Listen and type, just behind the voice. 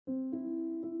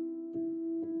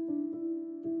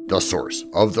The source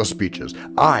of the speeches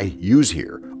I use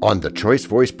here on the Choice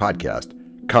Voice podcast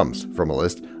comes from a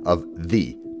list of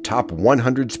the top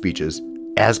 100 speeches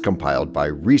as compiled by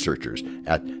researchers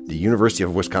at the University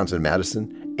of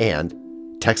Wisconsin-Madison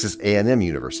and Texas A&M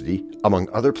University, among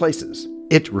other places.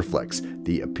 It reflects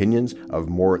the opinions of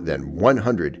more than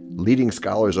 100 leading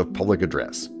scholars of public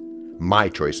address. My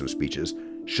choice of speeches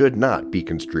should not be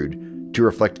construed to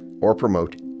reflect or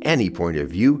promote any point of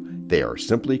view. They are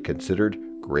simply considered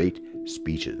great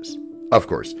speeches. Of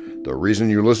course, the reason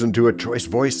you listen to a choice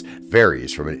voice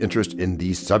varies from an interest in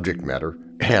the subject matter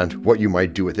and what you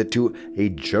might do with it to a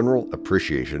general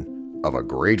appreciation of a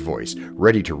great voice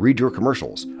ready to read your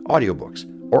commercials, audiobooks,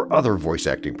 or other voice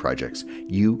acting projects.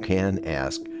 You can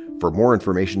ask for more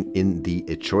information in the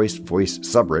A Choice Voice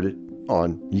subreddit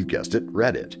on, you guessed it,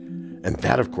 Reddit. And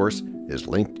that, of course, is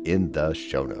linked in the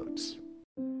show notes.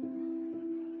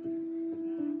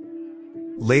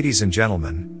 Ladies and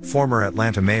gentlemen, former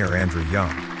Atlanta Mayor Andrew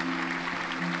Young.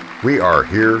 We are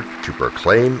here to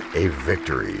proclaim a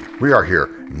victory. We are here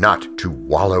not to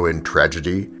wallow in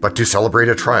tragedy, but to celebrate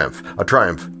a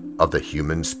triumph of the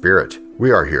human spirit.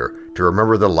 We are here to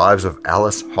remember the lives of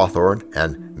Alice Hawthorne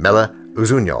and Mele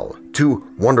Uzunyal,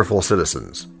 two wonderful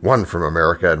citizens, one from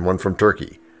America and one from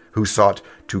Turkey, who sought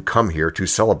to come here to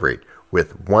celebrate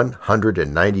with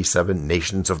 197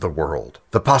 nations of the world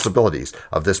the possibilities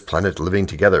of this planet living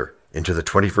together into the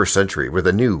 21st century with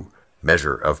a new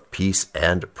measure of peace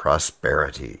and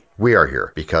prosperity. We are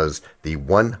here because the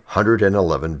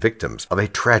 111 victims of a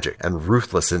tragic and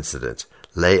ruthless incident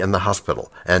lay in the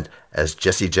hospital, and as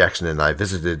Jesse Jackson and I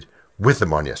visited with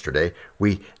them on yesterday,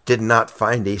 we did not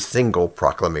find a single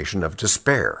proclamation of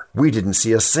despair. We didn't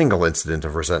see a single incident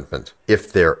of resentment.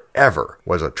 If there ever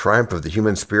was a triumph of the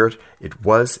human spirit, it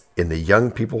was in the young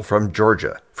people from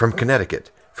Georgia, from Connecticut,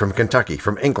 from Kentucky,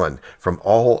 from England, from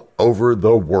all over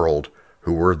the world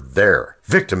who were there,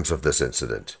 victims of this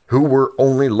incident, who were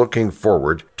only looking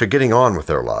forward to getting on with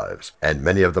their lives, and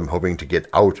many of them hoping to get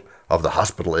out of the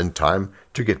hospital in time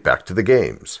to get back to the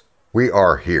games. We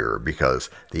are here because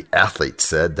the athletes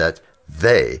said that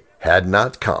they had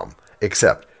not come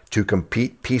except to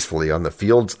compete peacefully on the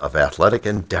fields of athletic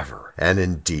endeavor. And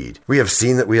indeed, we have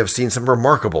seen some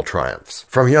remarkable triumphs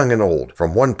from young and old,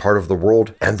 from one part of the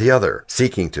world and the other,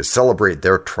 seeking to celebrate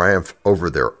their triumph over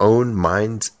their own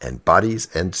minds and bodies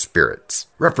and spirits,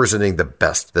 representing the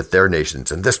best that their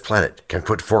nations and this planet can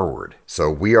put forward. So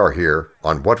we are here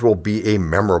on what will be a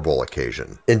memorable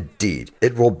occasion. Indeed,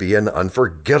 it will be an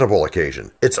unforgettable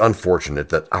occasion. It's unfortunate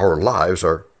that our lives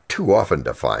are too often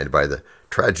defined by the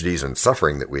tragedies and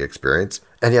suffering that we experience,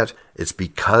 and yet it's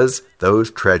because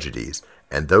those tragedies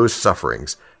and those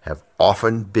sufferings have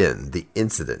often been the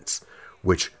incidents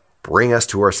which bring us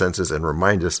to our senses and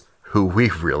remind us who we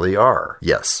really are.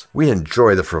 Yes, we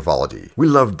enjoy the frivolity. We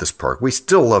loved this park. We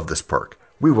still love this park.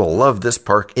 We will love this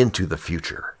park into the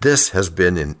future. This has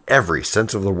been, in every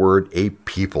sense of the word, a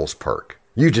people's park.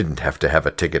 You didn't have to have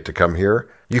a ticket to come here.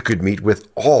 You could meet with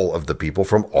all of the people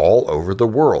from all over the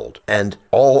world. And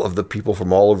all of the people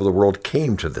from all over the world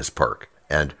came to this park.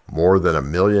 And more than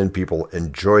 1 million people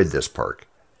enjoyed this park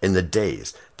in the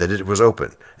days that it was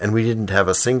open. And we didn't have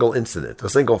a single incident, a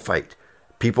single fight.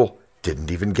 People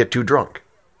didn't even get too drunk.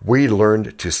 We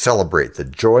learned to celebrate the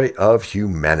joy of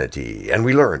humanity. And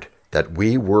we learned that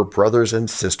we were brothers and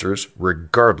sisters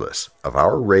regardless of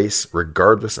our race,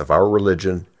 regardless of our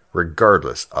religion,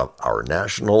 regardless of our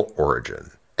national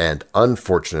origin. And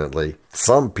unfortunately,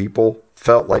 some people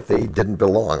felt like they didn't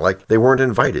belong, like they weren't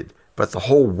invited. But the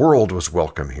whole world was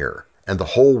welcome here, and the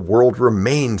whole world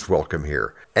remains welcome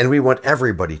here. And we want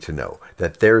everybody to know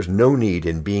that there's no need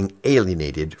in being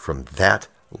alienated from that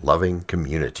loving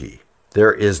community.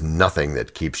 There is nothing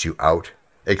that keeps you out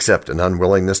except an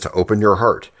unwillingness to open your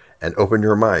heart and open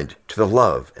your mind to the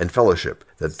love and fellowship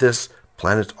that this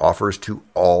planet offers to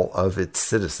all of its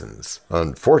citizens.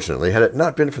 Unfortunately, had it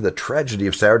not been for the tragedy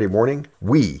of Saturday morning,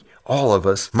 we, all of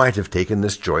us, might have taken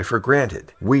this joy for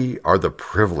granted. We are the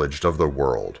privileged of the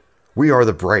world. We are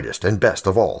the brightest and best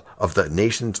of all of the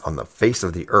nations on the face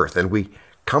of the earth, and we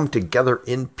come together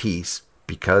in peace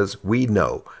because we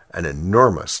know an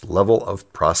enormous level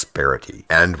of prosperity.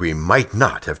 And we might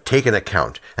not have taken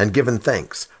account and given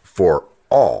thanks for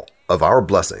all of our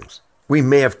blessings. We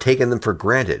may have taken them for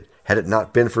granted had it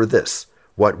not been for this,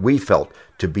 what we felt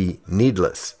to be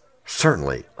needless,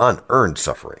 certainly unearned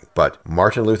suffering. But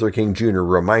Martin Luther King Jr.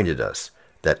 reminded us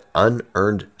that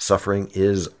unearned suffering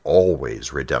is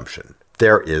always redemption.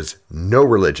 There is no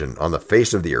religion on the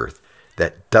face of the earth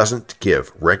that doesn't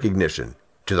give recognition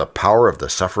to the power of the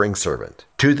suffering servant,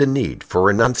 to the need for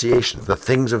renunciation of the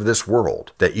things of this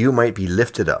world, that you might be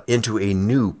lifted up into a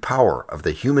new power of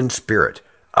the human spirit,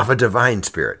 of a divine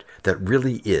spirit that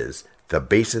really is the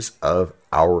basis of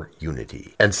our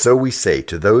unity. And so we say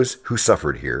to those who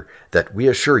suffered here that we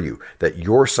assure you that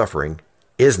your suffering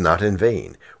is not in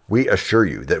vain. We assure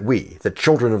you that we, the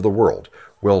children of the world,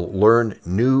 will learn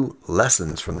new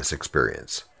lessons from this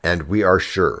experience. And we are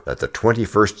sure that the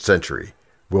 21st century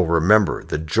will remember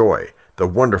the joy, the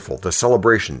wonderful, the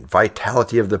celebration,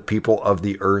 vitality of the people of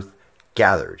the earth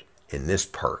gathered in this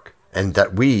park. And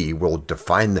that we will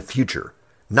define the future.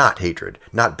 Not hatred,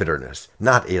 not bitterness,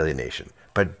 not alienation,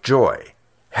 but joy,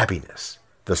 happiness.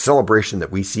 The celebration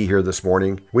that we see here this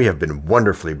morning, we have been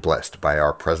wonderfully blessed by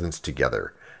our presence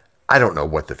together. I don't know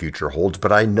what the future holds,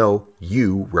 but I know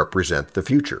you represent the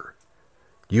future.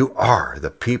 You are the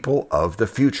people of the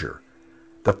future.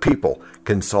 The people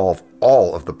can solve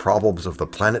all of the problems of the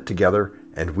planet together,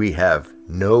 and we have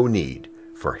no need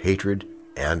for hatred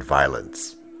and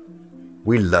violence.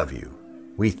 We love you.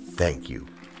 We thank you.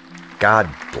 God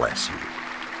bless you.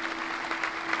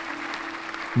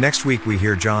 Next week we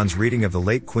hear John's reading of the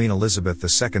late Queen Elizabeth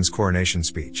II's coronation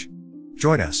speech.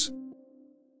 Join us.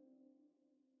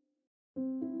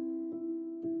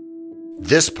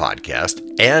 This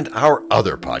podcast and our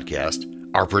other podcast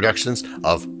are productions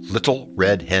of Little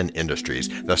Red Hen Industries.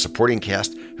 The supporting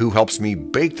cast who helps me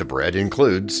bake the bread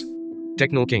includes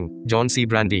Techno King, John C.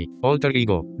 Brandy, Alter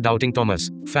Ego, Doubting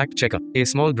Thomas, Fact Checker, A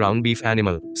Small Brown Beef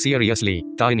Animal, Seriously,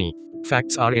 Tiny.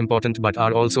 Facts are important but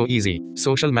are also easy.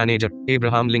 Social Manager,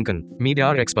 Abraham Lincoln. Media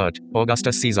Expert,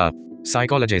 Augustus Caesar.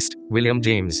 Psychologist, William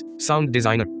James. Sound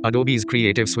Designer, Adobe's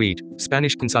Creative Suite.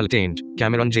 Spanish Consultant,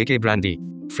 Cameron J.K. Brandy.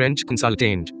 French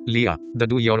Consultant, Leah, the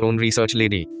Do-Your-Own Research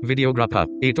Lady. Videographer,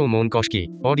 Ato Monkoshki.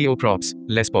 Audio Props,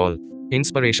 Les Paul.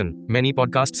 Inspiration, many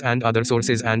podcasts and other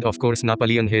sources, and of course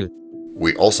Napoleon Hill.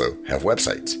 We also have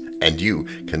websites, and you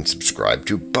can subscribe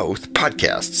to both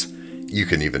podcasts. You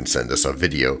can even send us a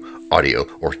video, audio,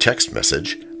 or text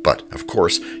message, but of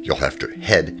course, you'll have to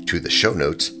head to the show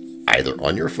notes, either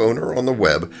on your phone or on the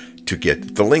web, to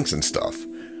get the links and stuff.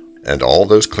 And all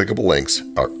those clickable links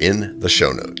are in the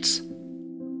show notes.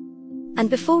 And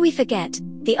before we forget,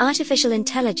 the artificial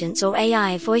intelligence or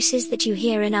AI voices that you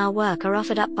hear in our work are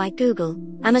offered up by Google,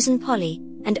 Amazon Polly,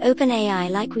 and OpenAI,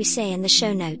 like we say in the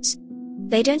show notes.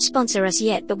 They don't sponsor us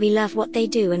yet, but we love what they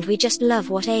do, and we just love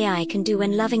what AI can do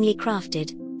when lovingly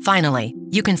crafted. Finally,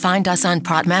 you can find us on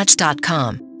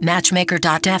Podmatch.com,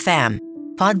 Matchmaker.fm,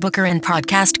 Podbooker, and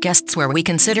Podcast Guests, where we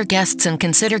consider guests and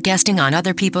consider guesting on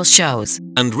other people's shows.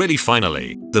 And really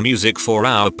finally, the music for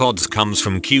our pods comes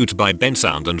from Cute by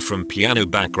Bensound and from Piano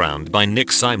Background by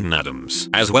Nick Simon Adams,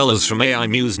 as well as from AI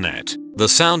MuseNet. The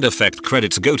sound effect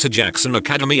credits go to Jackson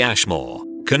Academy Ashmore,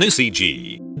 Canusi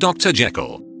G, Dr.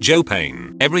 Jekyll, Joe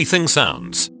Payne, Everything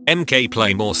Sounds, MK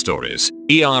Play More Stories,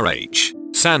 ERH,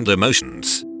 Sand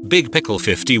Emotions, Big Pickle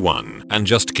 51, and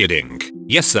Just Kidding.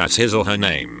 Yes, that's his or her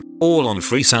name. All on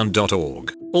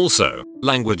freesound.org. Also,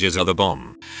 languages are the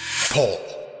bomb. Paul.